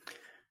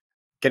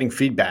Getting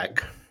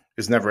feedback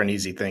is never an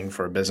easy thing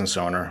for a business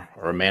owner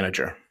or a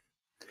manager.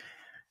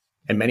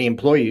 And many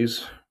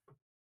employees,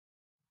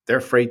 they're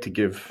afraid to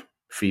give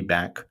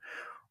feedback,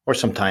 or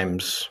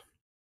sometimes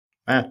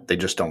they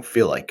just don't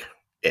feel like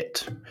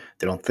it.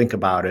 They don't think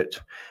about it.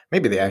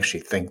 Maybe they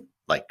actually think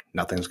like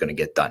nothing's going to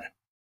get done.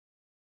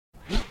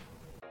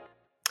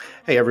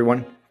 Hey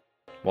everyone,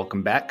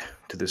 welcome back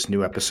to this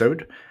new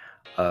episode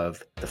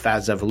of the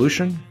FAS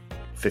Evolution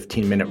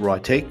 15-minute raw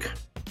take.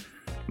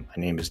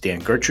 My name is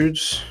Dan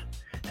Gertrudes,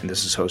 and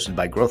this is hosted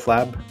by Growth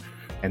Lab,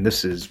 and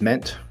this is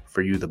meant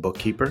for you, the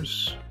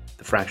bookkeepers,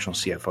 the fractional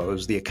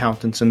CFOs, the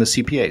accountants, and the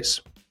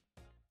CPAs.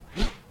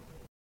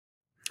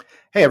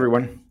 Hey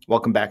everyone,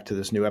 welcome back to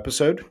this new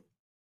episode.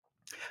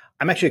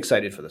 I'm actually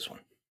excited for this one.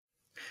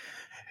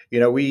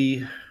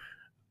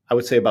 I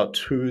would say about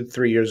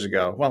 2-3 years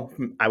ago, well,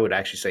 I would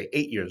actually say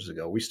 8 years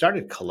ago, we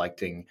started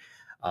collecting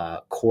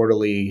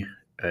quarterly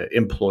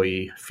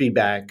employee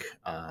feedback,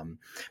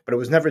 but it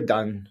was never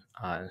done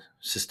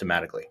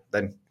systematically.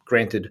 Then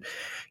granted,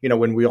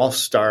 when we all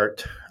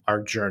start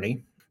our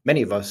journey,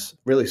 many of us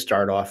really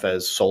start off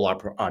as sole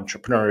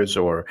entrepreneurs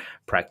or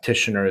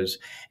practitioners,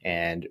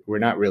 and we're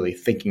not really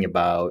thinking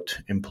about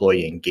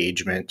employee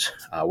engagement.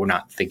 We're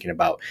not thinking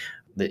about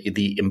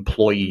the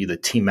employee, the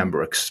team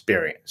member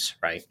experience,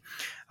 right?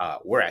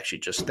 We're actually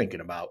just thinking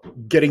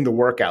about getting the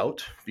work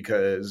out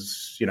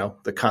because,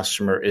 the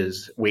customer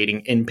is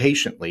waiting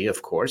impatiently,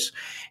 of course,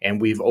 and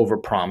we've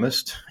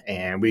overpromised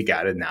and we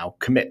got to now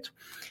commit.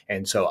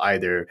 And so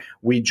either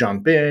we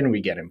jump in,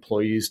 we get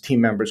employees,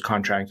 team members,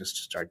 contractors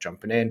to start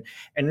jumping in.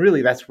 And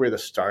really that's where the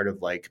start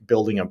of like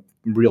building a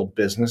real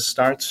business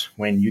starts,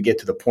 when you get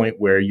to the point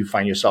where you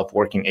find yourself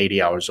working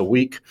 80 hours a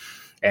week.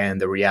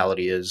 And the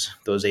reality is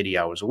those 80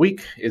 hours a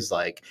week is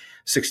like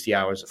 60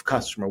 hours of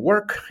customer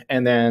work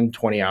and then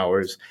 20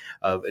 hours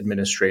of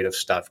administrative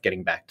stuff,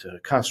 getting back to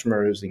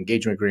customers,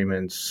 engagement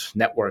agreements,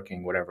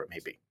 networking, whatever it may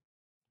be.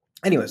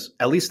 Anyways,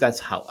 at least that's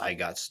how I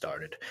got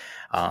started.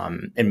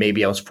 And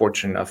maybe I was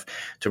fortunate enough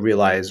to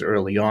realize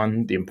early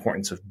on the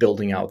importance of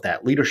building out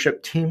that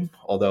leadership team,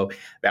 although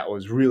that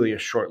was really a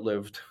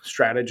short-lived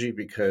strategy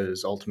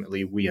because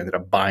ultimately we ended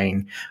up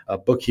buying a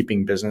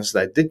bookkeeping business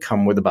that did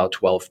come with about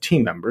 12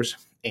 team members,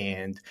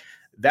 and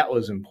that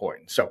was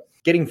important. So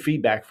getting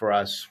feedback for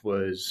us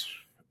was,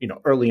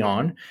 early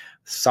on,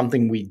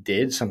 something we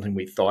did, something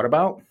we thought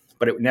about,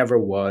 but it never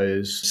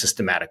was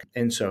systematic.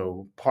 And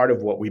so part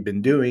of what we've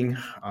been doing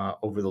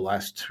over the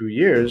last 2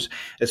 years,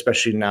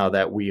 especially now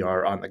that we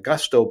are on the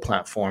Gusto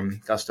platform,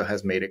 Gusto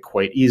has made it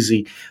quite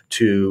easy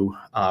to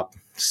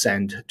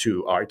send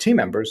to our team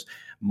members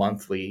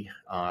monthly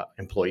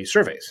employee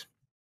surveys.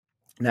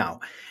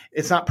 Now,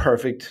 it's not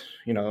perfect,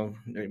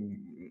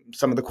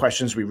 some of the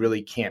questions we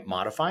really can't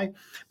modify,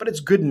 but it's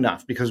good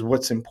enough because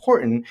what's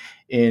important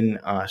in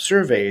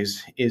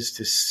surveys is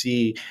to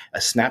see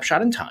a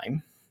snapshot in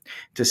time,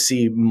 to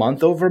see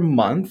month over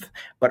month,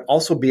 but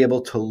also be able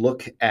to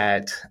look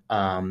at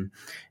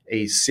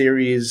a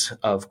series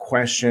of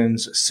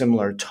questions,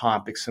 similar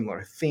topic,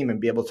 similar theme, and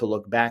be able to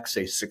look back,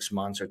 say 6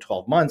 months or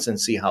 12 months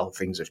and see how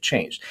things have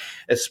changed,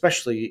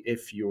 especially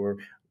if you're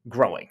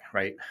growing,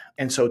 right?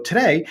 And so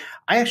today,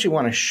 I actually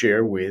want to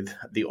share with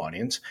the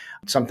audience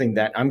something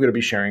that I'm going to be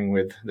sharing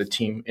with the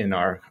team in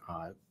our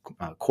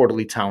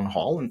quarterly town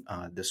hall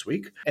this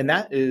week. And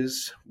that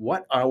is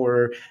what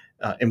our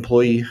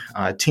employee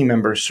team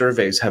member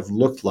surveys have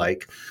looked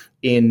like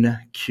in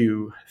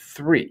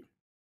Q3.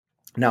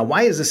 Now,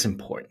 why is this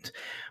important?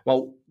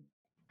 Well,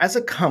 as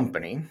a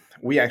company,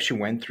 we actually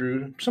went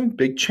through some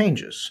big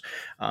changes.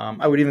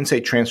 I would even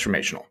say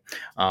transformational.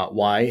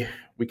 Why?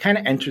 We kind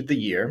of entered the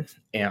year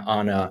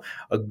on a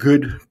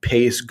good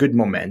pace, good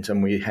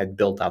momentum. We had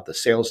built out the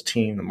sales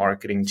team, the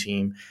marketing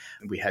team.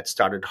 We had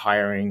started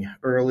hiring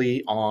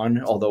early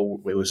on,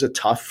 although it was a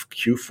tough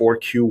Q4,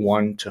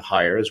 Q1 to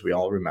hire, as we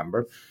all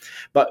remember.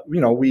 But,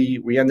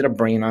 we ended up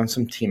bringing on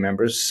some team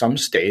members. Some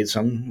stayed,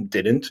 some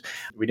didn't.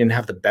 We didn't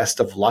have the best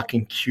of luck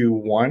in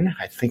Q1.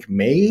 I think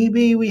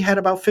maybe we had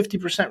about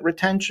 50%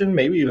 retention,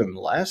 maybe even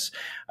less.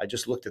 I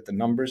just looked at the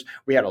numbers.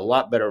 We had a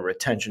lot better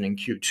retention in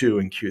Q2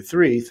 and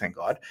Q3, thank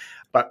God.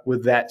 But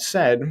with that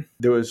said,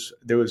 there was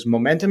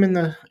momentum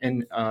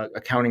in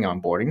accounting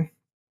onboarding.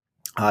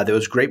 There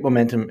was great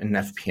momentum in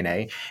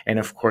FP&A, and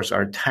of course,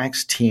 our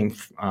tax team.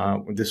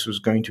 This was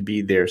going to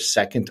be their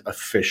second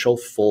official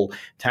full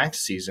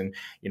tax season.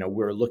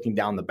 We're looking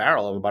down the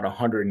barrel of about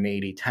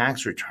 180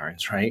 tax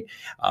returns, right?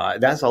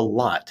 That's a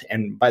lot.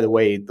 And by the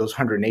way, those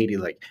 180,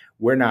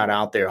 we're not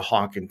out there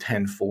hawking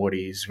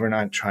 1040s. We're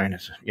not trying to,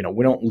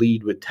 we don't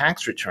lead with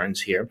tax returns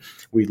here.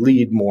 We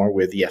lead more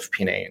with the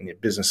FP&A and the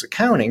business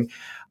accounting.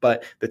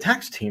 But the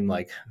tax team,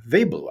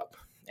 they blew up.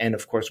 And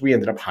of course, we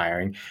ended up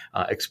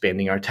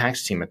expanding our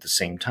tax team at the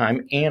same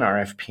time and our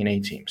FP&A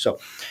team. So,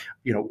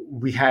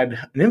 we had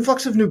an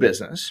influx of new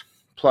business.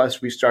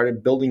 Plus, we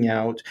started building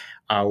out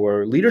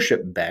our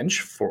leadership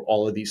bench for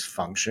all of these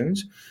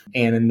functions.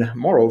 And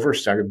moreover,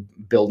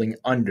 started building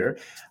under.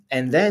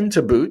 And then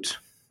to boot,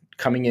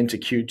 coming into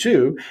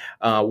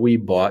Q2, we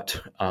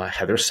bought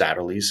Heather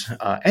Satterley's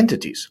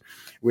entities,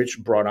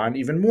 which brought on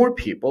even more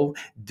people,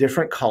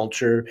 different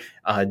culture,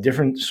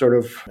 different sort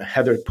of.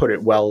 Heather put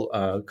it well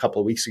a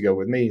couple of weeks ago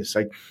with me. It's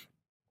like,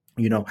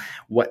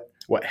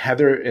 what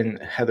Heather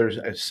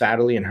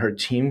Satterley and her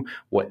team,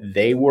 what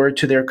they were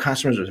to their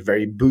customers was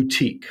very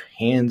boutique,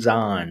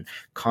 hands-on,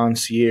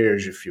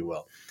 concierge, if you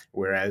will.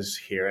 Whereas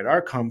here at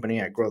our company,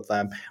 at Growth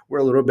Lab, we're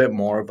a little bit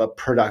more of a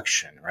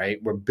production, right?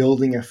 We're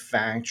building a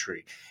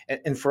factory.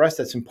 And for us,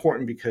 that's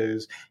important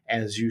because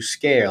as you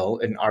scale,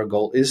 and our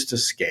goal is to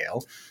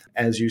scale,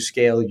 as you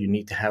scale, you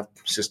need to have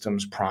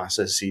systems,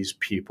 processes,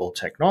 people,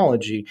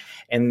 technology,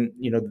 and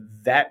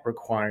that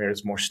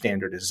requires more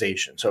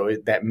standardization. So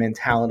that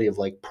mentality of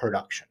like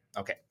production.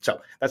 Okay, so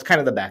that's kind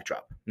of the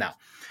backdrop. Now,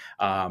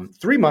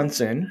 3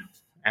 months in,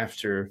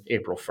 after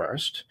April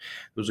 1st, it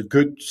was a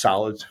good,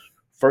 solid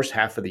first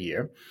half of the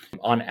year.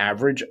 On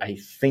average, I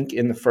think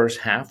in the first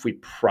half, we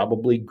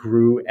probably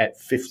grew at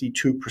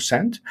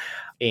 52%.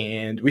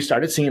 And we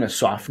started seeing a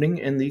softening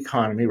in the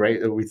economy,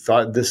 right? We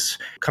thought this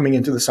coming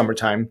into the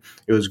summertime,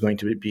 it was going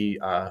to be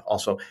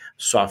also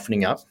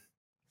softening up.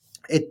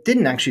 It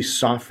didn't actually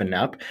soften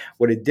up.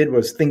 What it did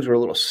was things were a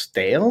little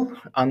stale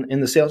in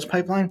the sales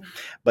pipeline,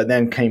 but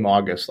then came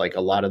August, like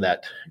a lot of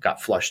that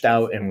got flushed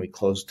out and we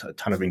closed a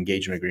ton of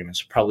engagement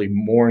agreements, probably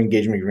more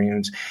engagement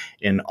agreements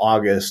in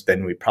August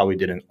than we probably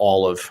did in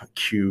all of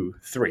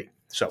Q3.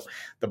 So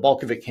the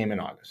bulk of it came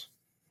in August.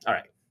 All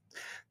right,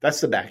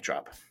 that's the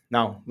backdrop.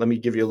 Now, let me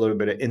give you a little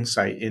bit of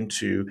insight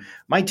into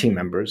my team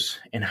members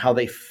and how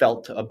they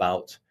felt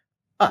about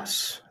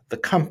us, the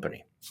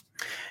company.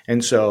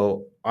 And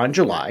so on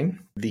July,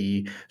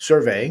 the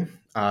survey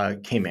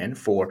came in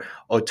for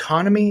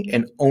autonomy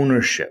and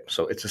ownership.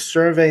 So it's a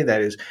survey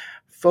that is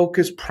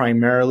focused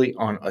primarily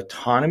on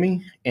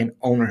autonomy and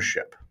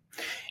ownership.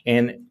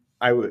 And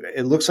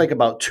it looks like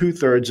about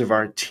 2/3 of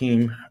our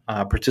team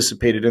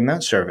participated in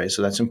that survey.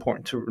 So that's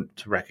important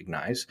to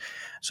recognize.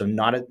 So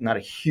not a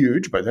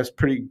huge, but that's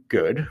pretty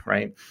good,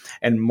 right?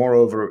 And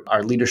moreover,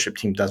 our leadership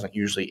team doesn't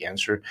usually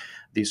answer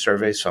these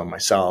surveys. So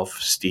myself,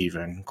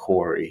 Stephen,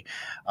 Corey,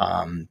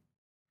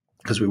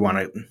 because we want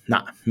to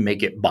not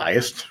make it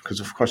biased, because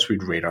of course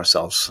we'd rate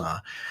ourselves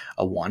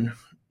a 1.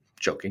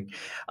 Joking.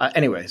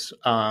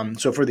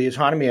 So for the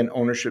autonomy and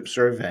ownership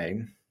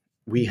survey,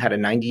 we had a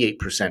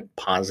 98%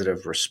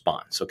 positive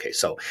response. Okay,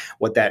 so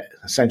what that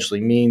essentially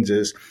means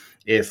is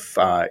if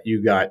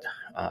you got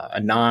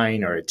a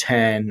 9 or a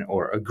 10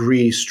 or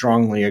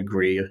strongly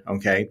agree,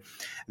 okay,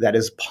 that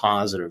is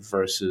positive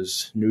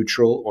versus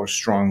neutral or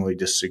strongly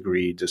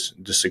disagree,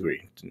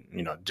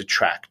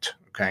 detract,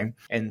 okay?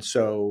 And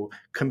so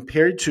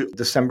compared to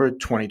December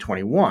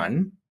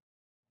 2021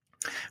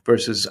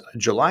 versus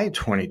July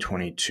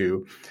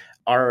 2022,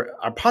 our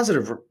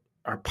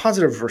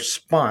positive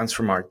response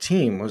from our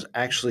team was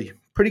actually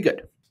pretty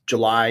good.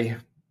 July,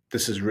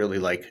 this is really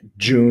like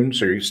June,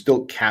 so you're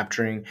still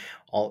capturing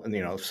all,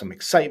 some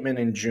excitement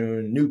in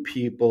June, new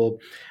people,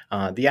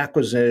 the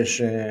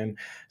acquisition.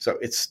 So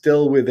it's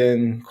still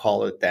within,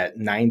 call it that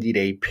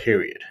 90-day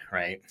period,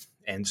 right?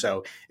 And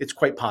so it's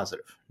quite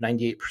positive,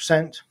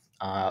 98%.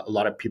 A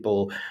lot of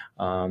people,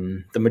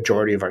 the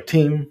majority of our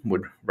team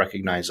would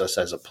recognize us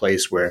as a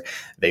place where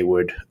they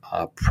would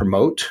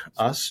promote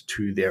us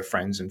to their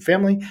friends and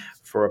family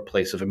for a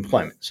place of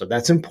employment. So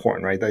that's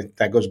important, right?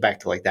 That goes back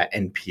to like that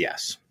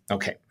NPS.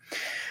 Okay,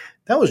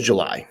 that was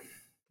July.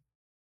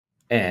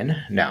 And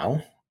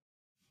now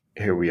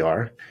here we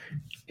are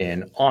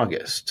in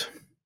August.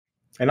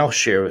 And I'll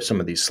share some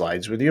of these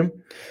slides with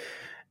you.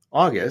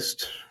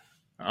 August,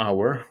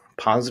 our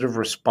positive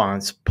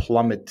response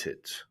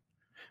plummeted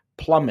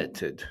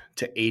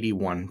to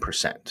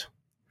 81%.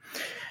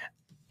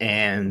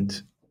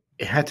 And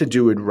it had to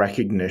do with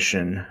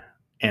recognition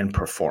and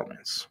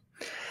performance.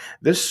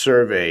 This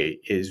survey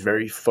is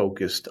very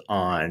focused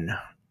on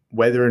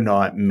whether or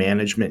not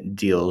management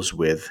deals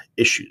with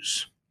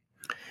issues.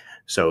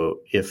 So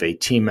if a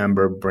team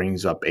member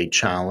brings up a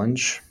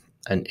challenge,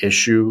 an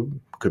issue,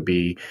 could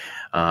be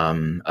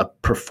a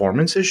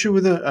performance issue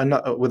with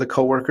a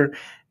coworker,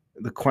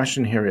 the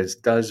question here is,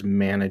 does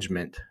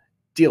management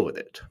deal with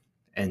it?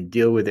 And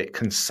deal with it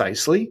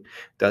concisely?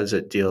 Does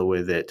it deal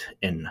with it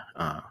in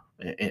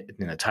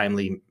a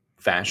timely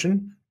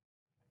fashion?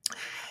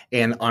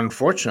 And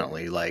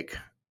unfortunately, like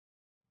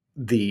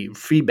the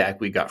feedback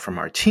we got from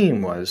our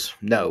team was,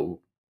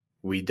 no,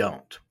 we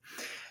don't.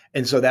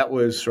 And so that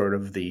was sort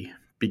of the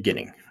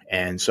beginning.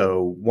 And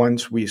so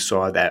once we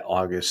saw that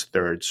August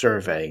 3rd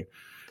survey,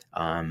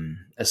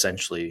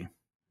 essentially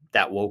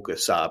that woke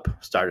us up,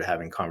 started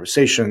having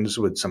conversations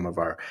with some of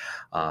our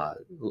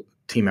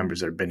team members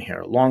that have been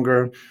here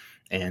longer,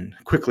 and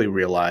quickly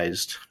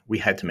realized we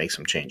had to make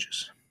some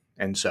changes.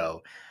 And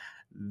so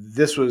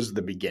this was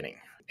the beginning.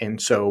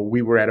 And so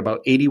we were at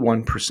about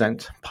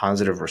 81%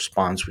 positive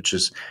response, which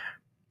is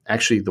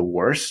actually the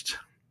worst.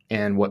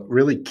 And what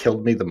really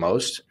killed me the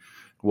most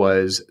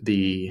was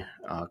the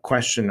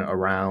question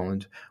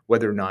around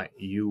whether or not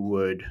you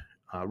would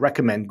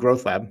recommend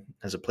Growth Lab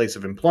as a place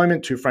of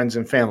employment to friends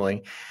and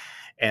family.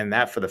 And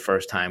that for the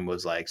first time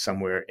was like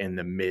somewhere in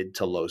the mid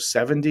to low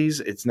 70s.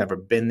 It's never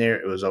been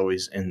there. It was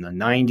always in the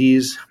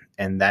 90s.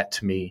 And that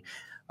to me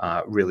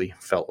really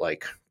felt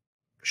like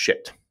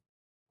shit.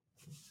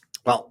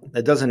 Well,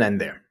 it doesn't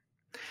end there.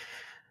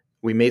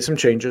 We made some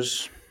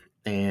changes,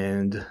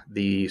 and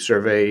the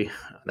survey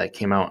that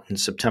came out in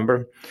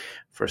September,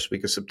 first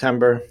week of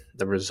September,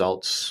 the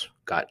results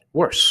got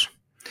worse.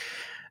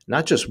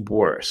 Not just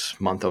worse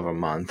month over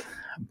month,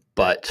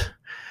 but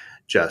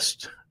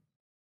just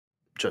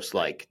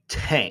like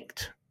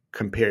tanked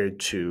compared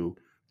to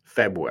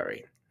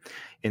February.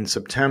 In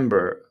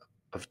September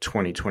of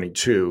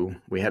 2022,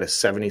 we had a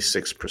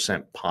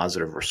 76%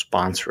 positive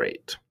response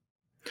rate,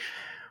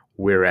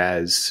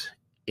 whereas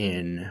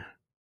in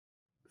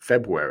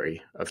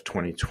February of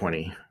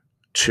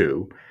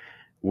 2022,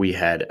 we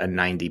had a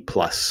 90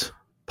 plus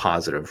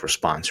positive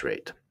response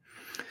rate.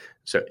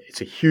 So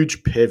it's a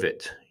huge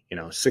pivot.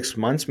 6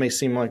 months may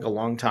seem like a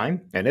long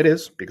time, and it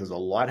is, because a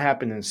lot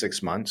happened in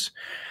 6 months.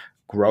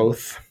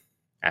 Growth,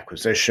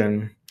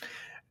 acquisition,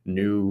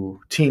 new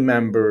team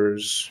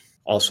members,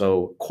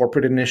 also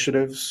corporate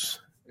initiatives.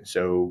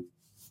 So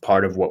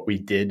part of what we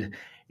did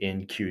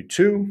in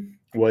Q2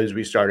 was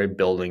we started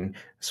building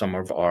some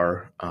of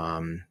our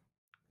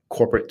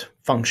corporate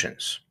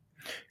functions,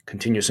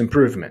 continuous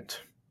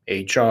improvement,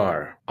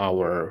 HR,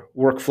 our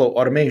workflow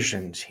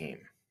automation team.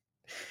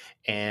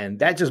 And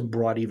that just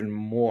brought even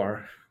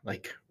more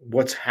like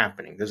what's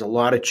happening. There's a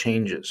lot of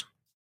changes.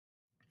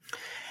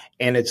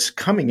 And it's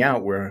coming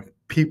out where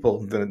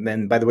people,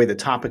 then by the way, the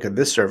topic of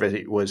this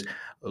survey was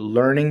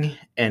learning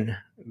and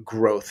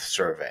growth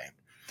survey.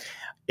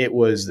 It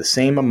was the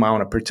same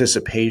amount of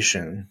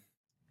participation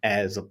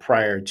as the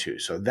prior two.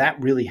 So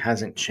that really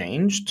hasn't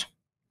changed.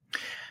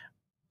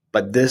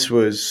 But this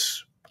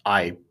was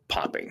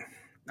eye-popping.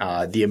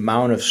 The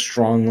amount of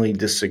strongly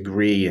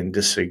disagree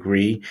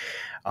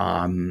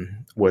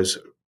was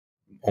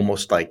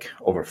almost like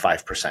over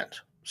 5%.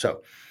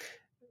 So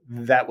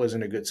that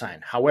wasn't a good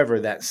sign. However,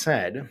 that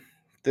said,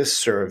 this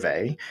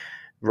survey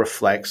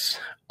reflects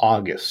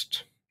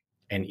August.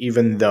 And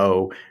even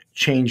though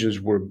changes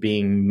were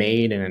being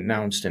made and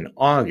announced in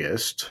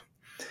August,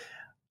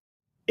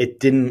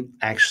 it didn't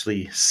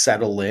actually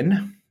settle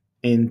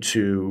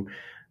into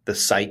the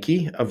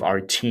psyche of our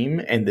team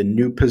and the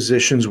new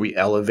positions we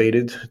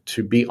elevated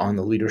to be on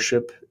the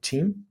leadership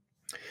team.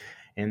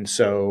 And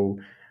so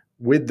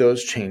with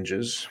those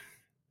changes,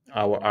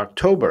 our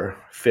October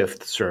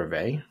 5th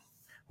survey,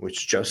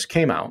 which just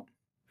came out,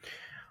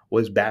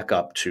 was back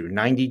up to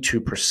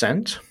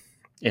 92%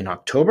 in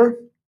October.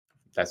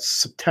 That's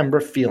September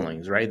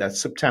feelings, right?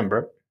 That's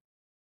September.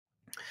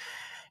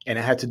 And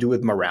it had to do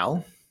with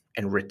morale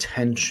and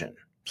retention.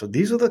 So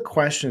these are the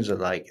questions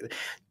that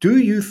do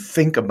you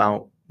think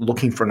about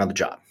looking for another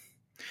job?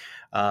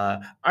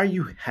 Are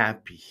you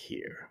happy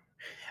here?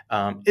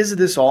 Is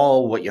this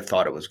all what you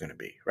thought it was going to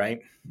be,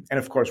 right? And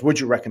of course, would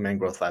you recommend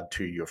Growth Lab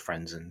to your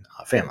friends and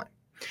family?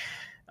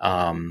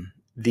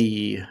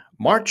 The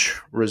March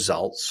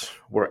results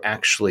were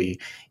actually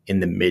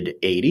in the mid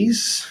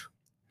 80s,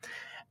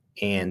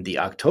 and the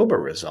October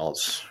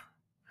results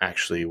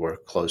actually were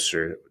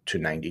closer to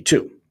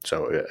 92.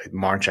 So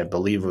March, I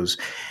believe, was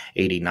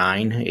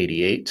 89,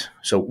 88.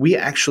 So we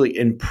actually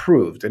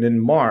improved. And in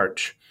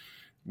March,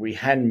 we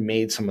hadn't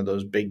made some of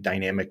those big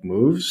dynamic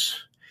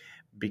moves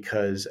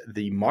because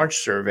the March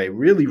survey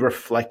really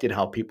reflected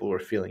how people were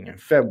feeling in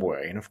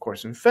February. And of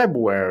course, in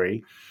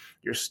February,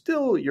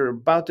 you're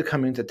about to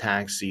come into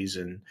tax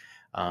season.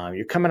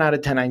 You're coming out of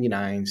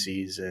 1099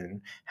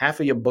 season. Half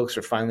of your books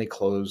are finally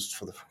closed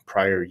for the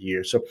prior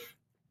year. So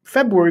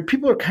February,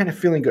 people are kind of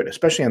feeling good,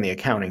 especially on the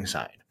accounting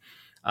side.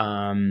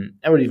 I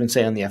would even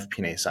say on the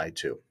FP&A side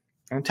too.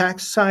 On the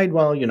tax side,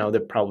 well, they're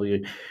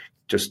probably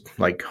just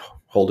like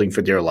holding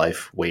for dear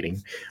life,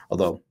 waiting.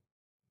 Although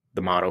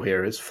the motto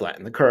here is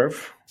flatten the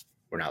curve.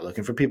 We're not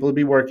looking for people to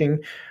be working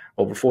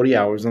over 40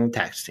 hours on the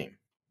tax team.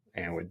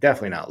 And we're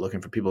definitely not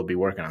looking for people to be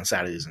working on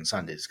Saturdays and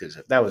Sundays, because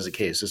if that was the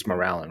case, this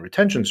morale and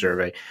retention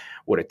survey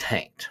would have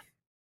tanked.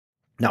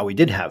 Now, we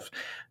did have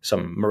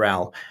some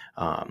morale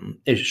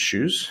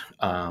issues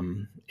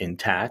in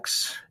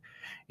tax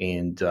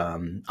and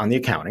on the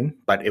accounting,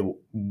 but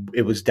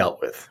it was dealt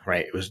with,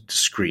 right? It was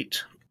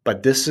discrete.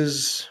 But this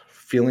is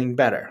feeling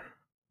better.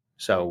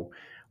 So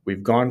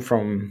we've gone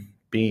from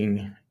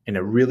being in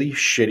a really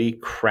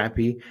shitty,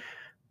 crappy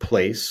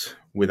place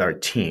with our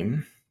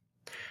team,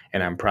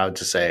 and I'm proud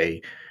to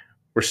say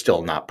we're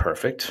still not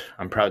perfect.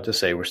 I'm proud to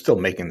say we're still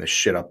making this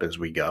shit up as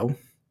we go.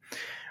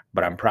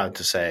 But I'm proud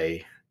to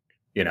say,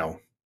 we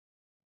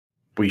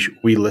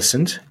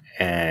listened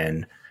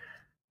and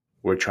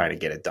we're trying to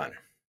get it done.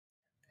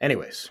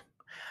 Anyways,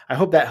 I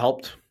hope that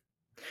helped.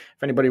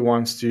 If anybody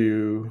wants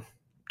to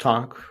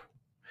talk,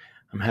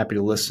 I'm happy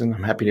to listen.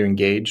 I'm happy to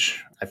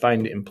engage. I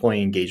find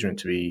employee engagement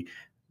to be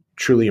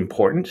truly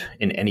important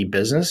in any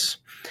business,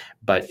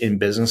 but in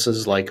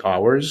businesses like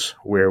ours,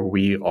 where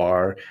we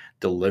are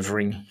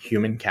delivering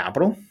human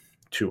capital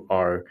to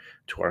our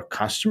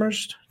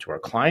customers, to our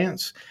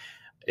clients,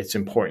 it's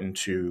important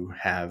to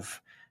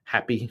have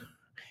happy,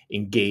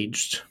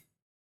 engaged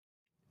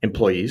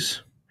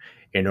employees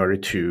in order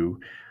to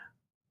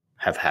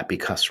have happy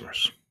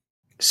customers.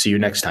 See you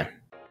next time.